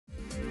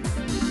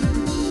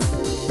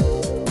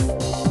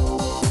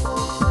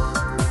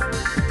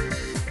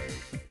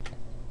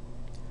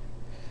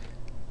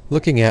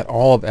Looking at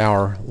all of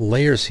our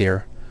layers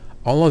here,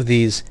 all of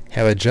these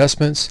have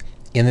adjustments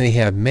and then they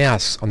have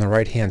masks on the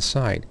right hand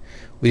side.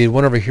 We did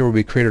one over here where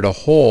we created a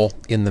hole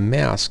in the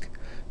mask,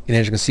 and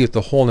as you can see with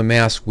the hole in the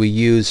mask we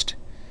used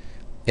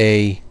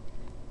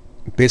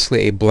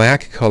basically a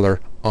black color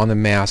on the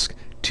mask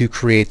to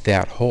create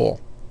that hole,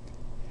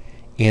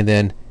 and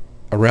then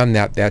around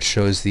that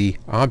shows the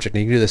object.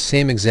 And you can do the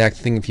same exact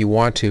thing if you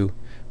want to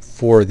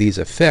for these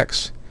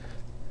effects.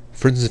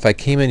 For instance, if I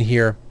came in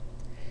here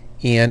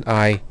and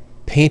I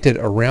painted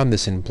around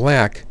this in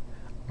black,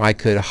 I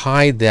could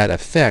hide that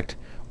effect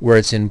where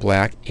it's in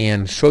black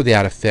and show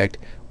that effect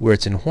where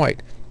it's in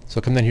white. So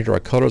I'll come down here to our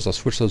colors, I'll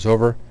switch those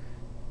over.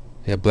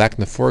 We have black in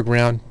the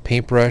foreground,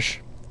 paintbrush,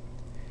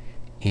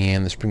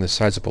 and let's bring the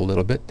sides up a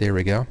little bit. There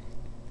we go.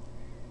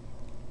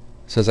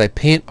 So as I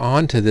paint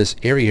onto this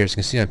area here, as you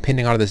can see I'm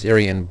painting onto this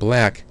area in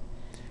black,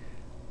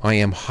 I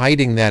am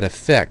hiding that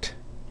effect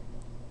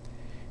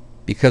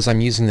because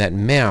I'm using that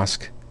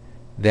mask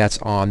that's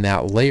on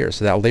that layer.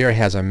 So that layer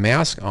has a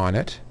mask on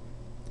it,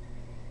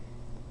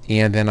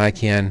 and then I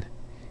can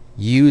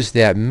use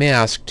that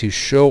mask to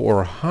show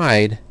or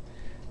hide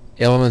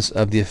elements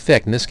of the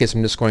effect. In this case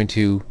I'm just going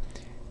to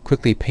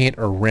quickly paint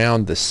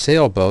around the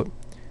sailboat.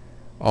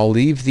 I'll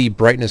leave the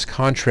brightness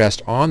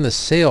contrast on the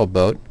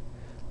sailboat,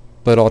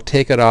 but I'll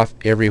take it off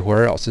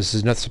everywhere else. This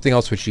is not something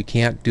else which you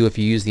can't do if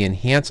you use the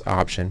enhance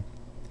option,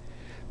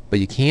 but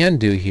you can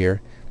do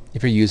here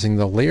if you're using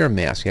the layer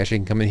mask. You actually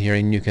can come in here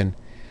and you can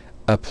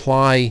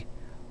apply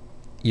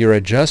your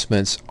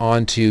adjustments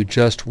onto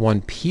just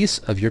one piece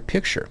of your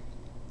picture.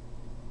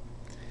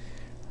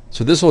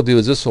 So this will do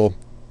is this will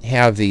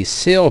have the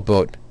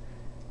sailboat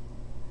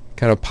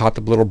kind of popped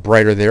up a little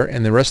brighter there,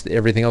 and the rest of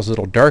everything else a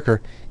little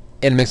darker,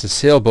 and it makes the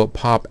sailboat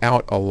pop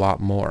out a lot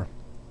more.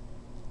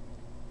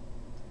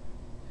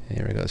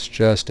 There we go. That's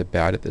just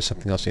about it. There's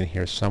something else in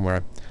here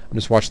somewhere. I'm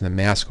just watching the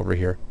mask over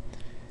here,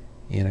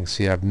 and I can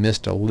see I've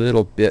missed a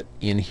little bit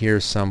in here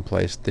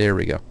someplace. There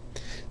we go.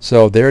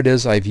 So there it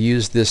is. I've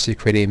used this to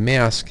create a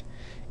mask,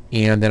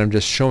 and then I'm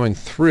just showing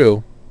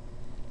through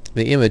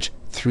the image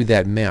through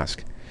that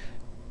mask.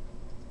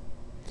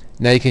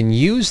 Now you can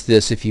use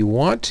this if you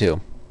want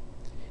to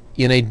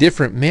in a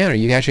different manner.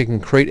 You actually can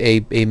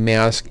create a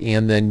mask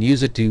and then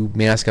use it to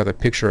mask out the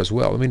picture as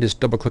well. Let me just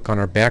double click on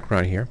our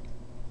background here.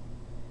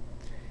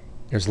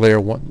 There's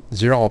layer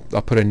 0.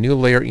 I'll put a new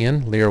layer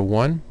in, layer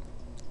 1.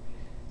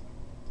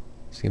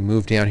 So you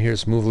move down here.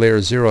 Let's move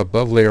layer 0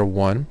 above layer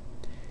 1.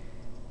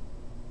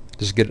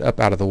 Just get it up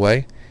out of the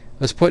way.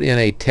 Let's put in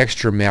a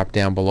texture map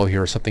down below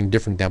here, or something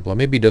different down below.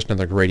 Maybe just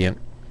another gradient,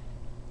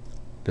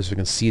 just so we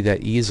can see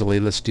that easily.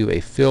 Let's do a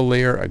fill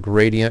layer, a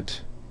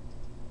gradient,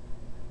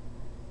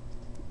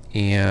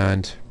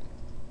 and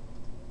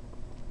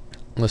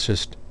let's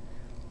just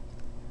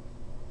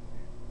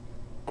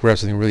grab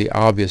something really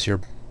obvious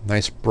here.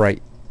 Nice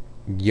bright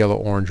yellow,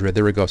 orange, red.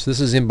 There we go. So this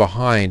is in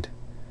behind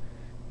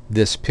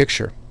this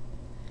picture.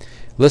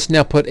 Let's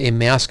now put a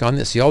mask on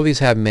this. See, all these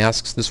have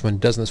masks. This one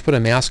doesn't. Let's put a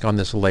mask on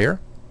this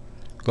layer.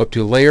 Go up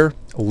to Layer,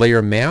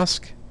 Layer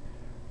Mask,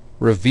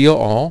 Reveal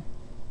All.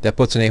 That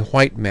puts in a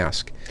white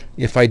mask.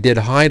 If I did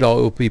Hide All,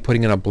 it would be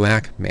putting in a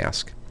black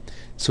mask.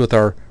 So with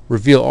our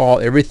Reveal All,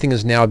 everything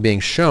is now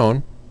being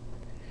shown.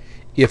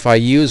 If I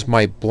use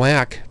my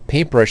black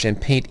paintbrush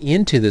and paint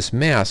into this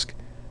mask,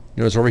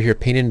 notice over here,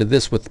 paint into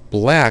this with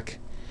black,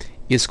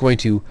 it's going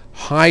to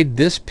hide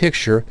this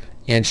picture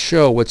and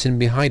show what's in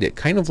behind it,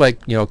 kind of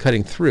like, you know,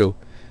 cutting through.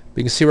 But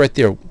you can see right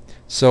there.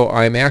 So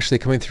I'm actually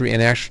coming through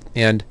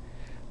and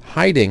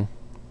hiding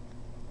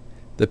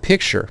the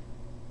picture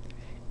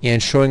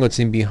and showing what's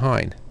in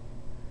behind.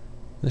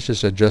 Let's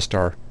just adjust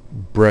our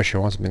brush. I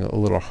want something a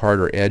little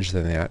harder edge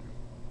than that.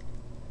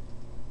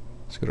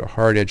 Let's go to a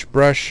hard edge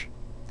brush,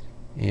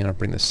 and I'll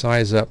bring the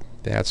size up.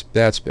 That's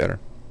better.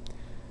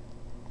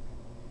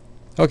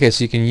 Okay,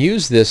 so you can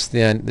use this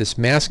then, this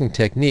masking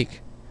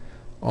technique,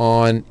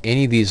 on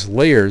any of these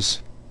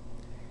layers,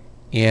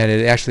 and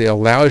it actually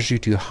allows you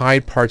to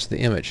hide parts of the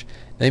image.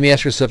 Now you may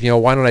ask yourself, you know,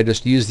 why don't I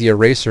just use the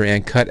eraser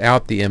and cut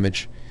out the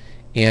image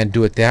and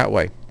do it that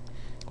way?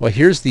 Well,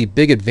 here's the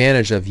big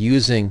advantage of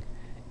using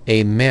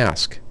a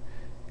mask,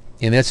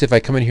 and that's if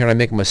I come in here and I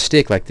make a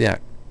mistake like that.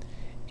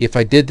 If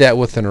I did that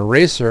with an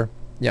eraser,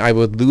 yeah, I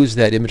would lose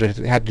that image.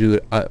 I had to do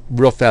a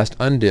real fast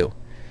undo.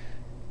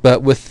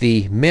 But with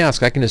the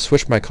mask, I can just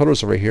switch my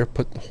colors over here,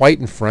 put white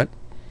in front,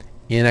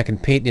 and I can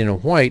paint in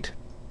white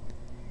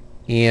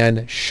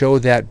and show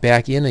that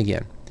back in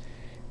again.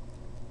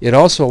 It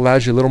also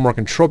allows you a little more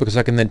control because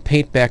I can then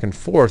paint back and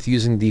forth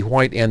using the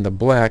white and the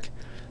black,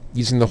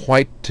 using the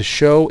white to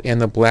show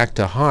and the black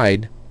to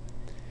hide,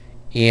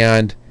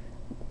 and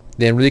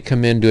then really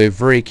come in and do a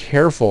very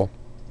careful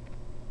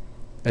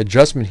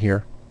adjustment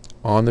here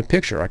on the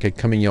picture. I could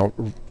come in, you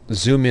know,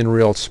 zoom in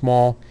real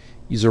small,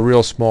 use a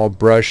real small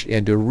brush,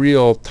 and do a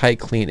real tight,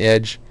 clean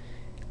edge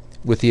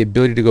with the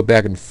ability to go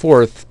back and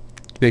forth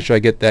to make sure I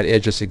get that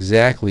edge just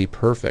exactly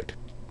perfect.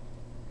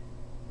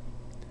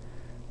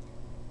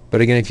 But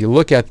again, if you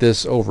look at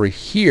this over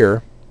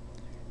here,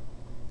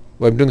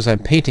 what I'm doing is I'm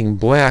painting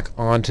black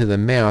onto the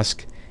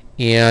mask,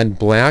 and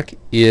black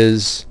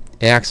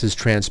acts as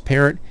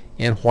transparent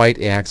and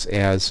white acts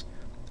as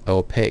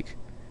opaque.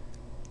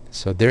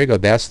 So there you go.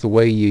 That's the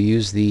way you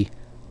use the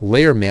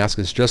layer mask.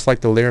 It's just like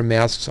the layer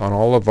masks on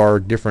all of our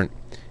different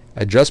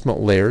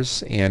adjustment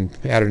layers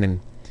and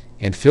pattern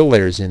and fill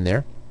layers in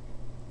there.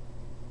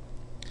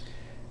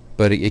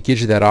 But it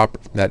gives you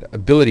that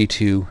ability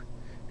to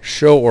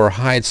show or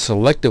hide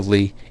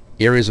selectively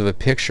areas of a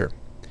picture.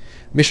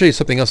 Let me show you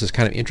something else that's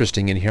kind of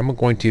interesting in here. I'm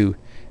going to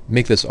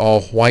make this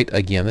all white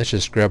again. Let's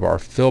just grab our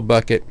fill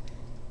bucket.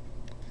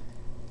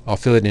 I'll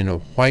fill it in a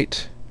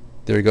white.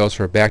 There we go.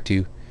 So we're back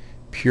to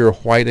pure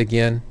white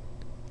again.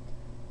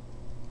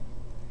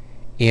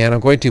 And I'm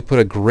going to put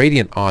a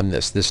gradient on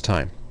this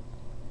time.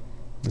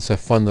 It's a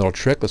fun little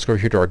trick. Let's go over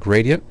here to our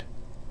gradient.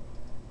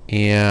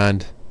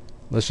 And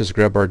let's just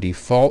grab our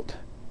default.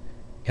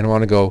 And I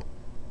want to go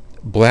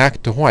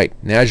black to white.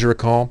 Now, as you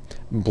recall,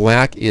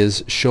 black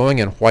is showing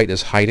and white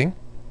is hiding.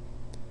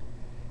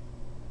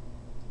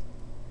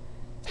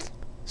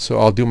 So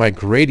I'll do my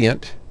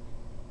gradient.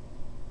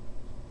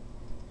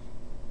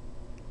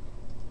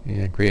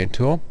 And gradient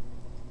tool.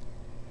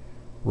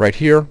 Right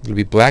here, it'll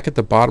be black at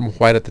the bottom,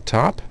 white at the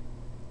top.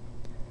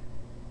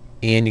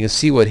 And you can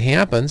see what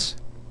happens.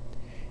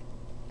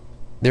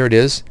 There it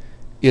is.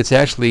 It's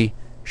actually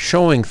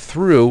showing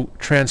through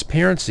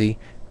transparency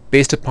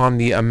based upon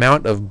the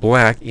amount of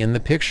black in the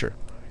picture.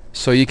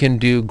 So you can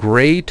do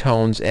gray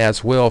tones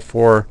as well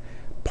for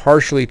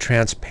partially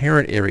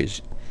transparent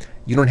areas.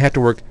 You don't have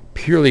to work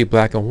purely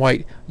black and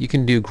white. You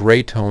can do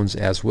gray tones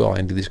as well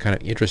and do these kind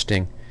of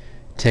interesting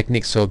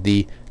techniques. So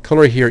the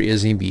color here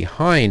isn't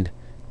behind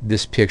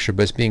this picture,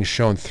 but it's being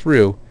shown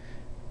through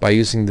by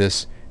using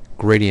this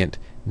gradient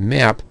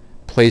map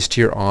placed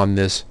here on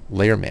this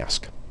layer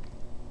mask.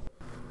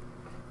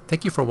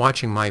 Thank you for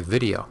watching my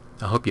video.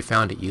 I hope you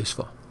found it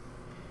useful.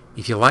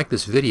 If you like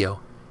this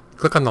video,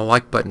 click on the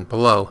like button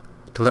below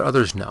to let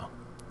others know.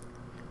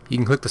 You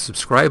can click the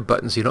subscribe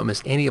button so you don't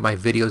miss any of my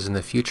videos in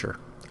the future.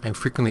 I'm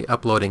frequently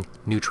uploading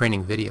new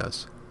training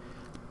videos.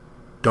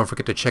 Don't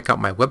forget to check out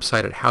my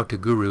website at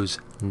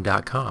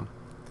howtogurus.com.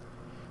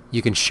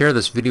 You can share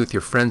this video with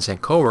your friends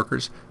and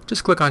coworkers.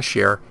 Just click on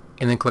share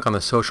and then click on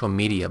the social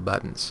media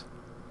buttons.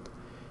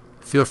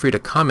 Feel free to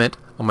comment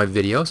on my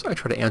videos. I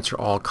try to answer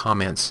all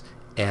comments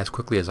as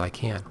quickly as I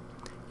can.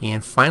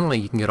 And finally,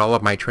 you can get all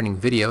of my training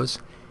videos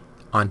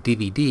on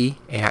DVD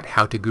at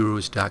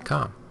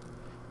howtogurus.com.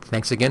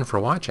 Thanks again for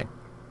watching.